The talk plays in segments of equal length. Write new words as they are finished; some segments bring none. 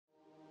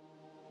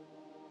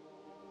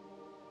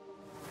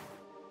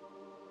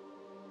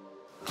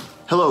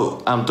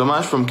Hello, I'm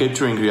Tomasz from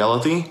Capturing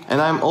Reality,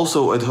 and I'm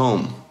also at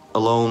home,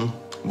 alone,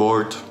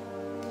 bored.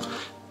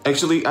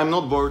 Actually, I'm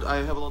not bored,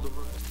 I have a lot of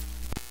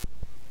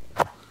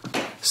work.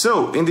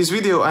 So, in this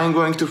video I'm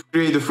going to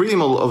create a 3D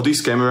model of this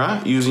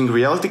camera using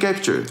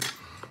RealityCapture.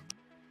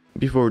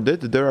 Before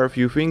that, there are a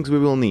few things we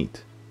will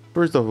need.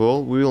 First of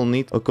all, we will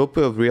need a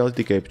copy of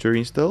RealityCapture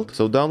installed,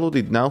 so download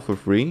it now for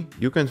free.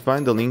 You can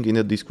find the link in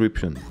the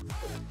description.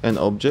 An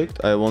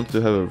object I want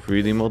to have a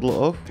 3D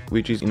model of,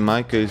 which is in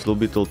my case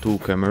Lubitel 2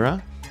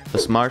 camera, a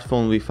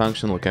smartphone with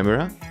functional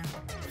camera.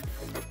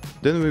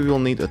 Then we will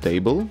need a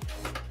table,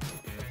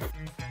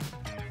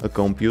 a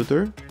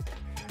computer,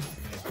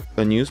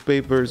 a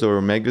newspapers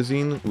or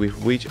magazine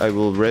with which I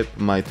will wrap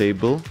my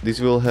table. This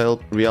will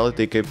help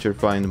RealityCapture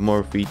find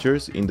more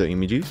features in the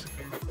images,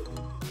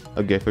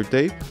 a gaffer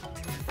tape,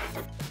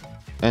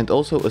 and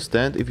also a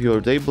stand if your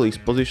table is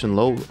positioned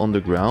low on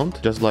the ground,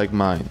 just like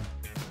mine.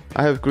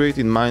 I have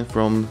created mine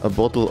from a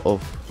bottle of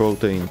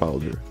protein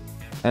powder.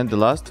 And the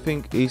last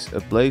thing is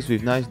a place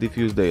with nice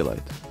diffuse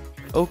daylight.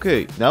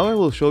 Okay, now I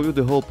will show you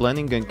the whole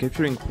planning and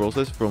capturing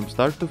process from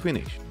start to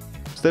finish.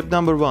 Step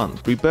number 1.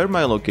 Prepare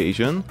my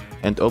location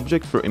and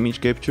object for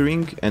image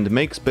capturing and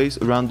make space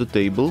around the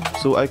table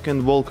so I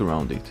can walk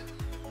around it.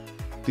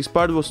 This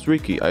part was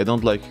tricky, I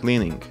don't like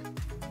cleaning.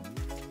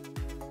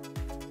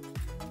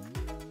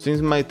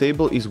 Since my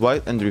table is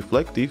white and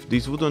reflective,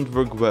 this wouldn't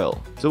work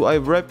well. So I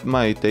wrapped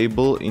my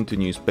table into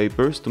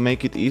newspapers to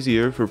make it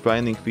easier for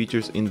finding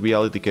features in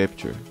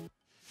RealityCapture.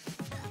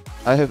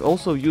 I have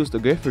also used a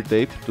gaffer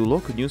tape to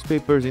lock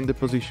newspapers in the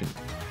position.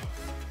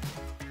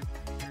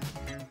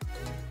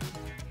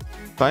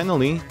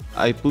 Finally,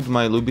 I put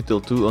my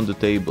Lubitel 2 on the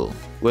table.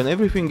 When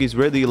everything is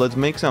ready, let's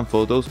make some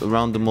photos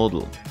around the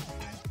model.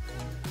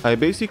 I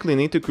basically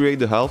need to create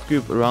the half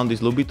cube around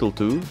this Lubitel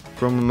 2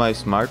 from my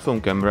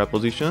smartphone camera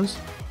positions,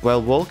 while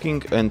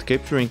walking and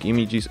capturing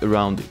images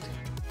around it.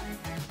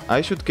 I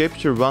should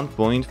capture one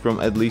point from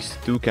at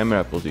least 2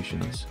 camera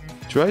positions.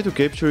 Try to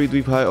capture it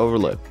with high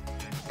overlap.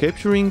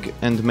 Capturing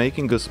and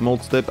making a small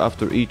step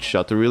after each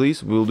shutter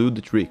release will do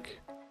the trick.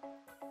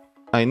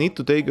 I need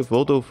to take a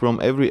photo from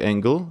every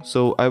angle,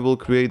 so I will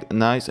create a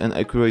nice and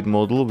accurate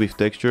model with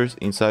textures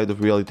inside of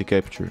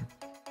RealityCapture.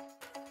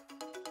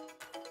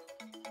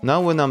 Now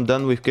when I'm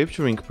done with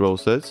capturing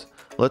process,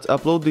 let's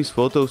upload these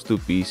photos to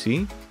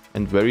PC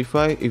and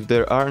verify if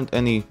there aren't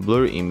any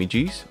blurry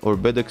images or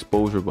bad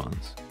exposure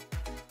ones.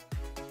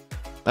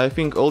 I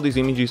think all these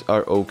images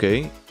are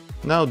okay.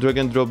 Now drag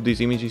and drop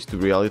these images to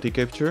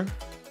RealityCapture,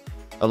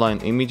 align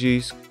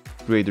images,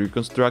 create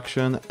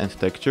reconstruction and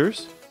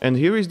textures. And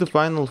here is the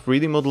final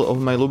 3D model of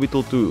my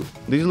Lubitel 2.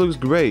 This looks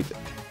great.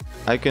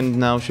 I can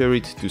now share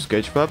it to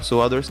Sketchfab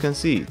so others can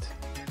see it.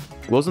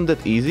 Wasn't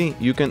that easy?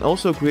 You can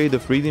also create a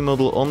 3D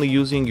model only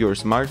using your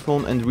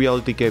smartphone and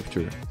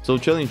RealityCapture. So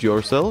challenge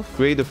yourself,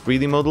 create a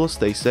 3D model,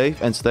 stay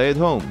safe and stay at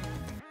home.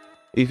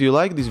 If you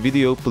like this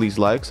video, please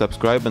like,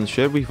 subscribe and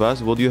share with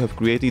us what you have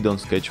created on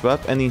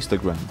Sketchfab and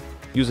Instagram.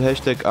 Use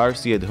hashtag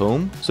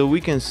RC@home so we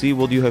can see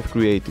what you have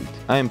created.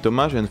 I am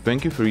Tomasz and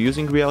thank you for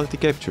using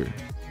RealityCapture.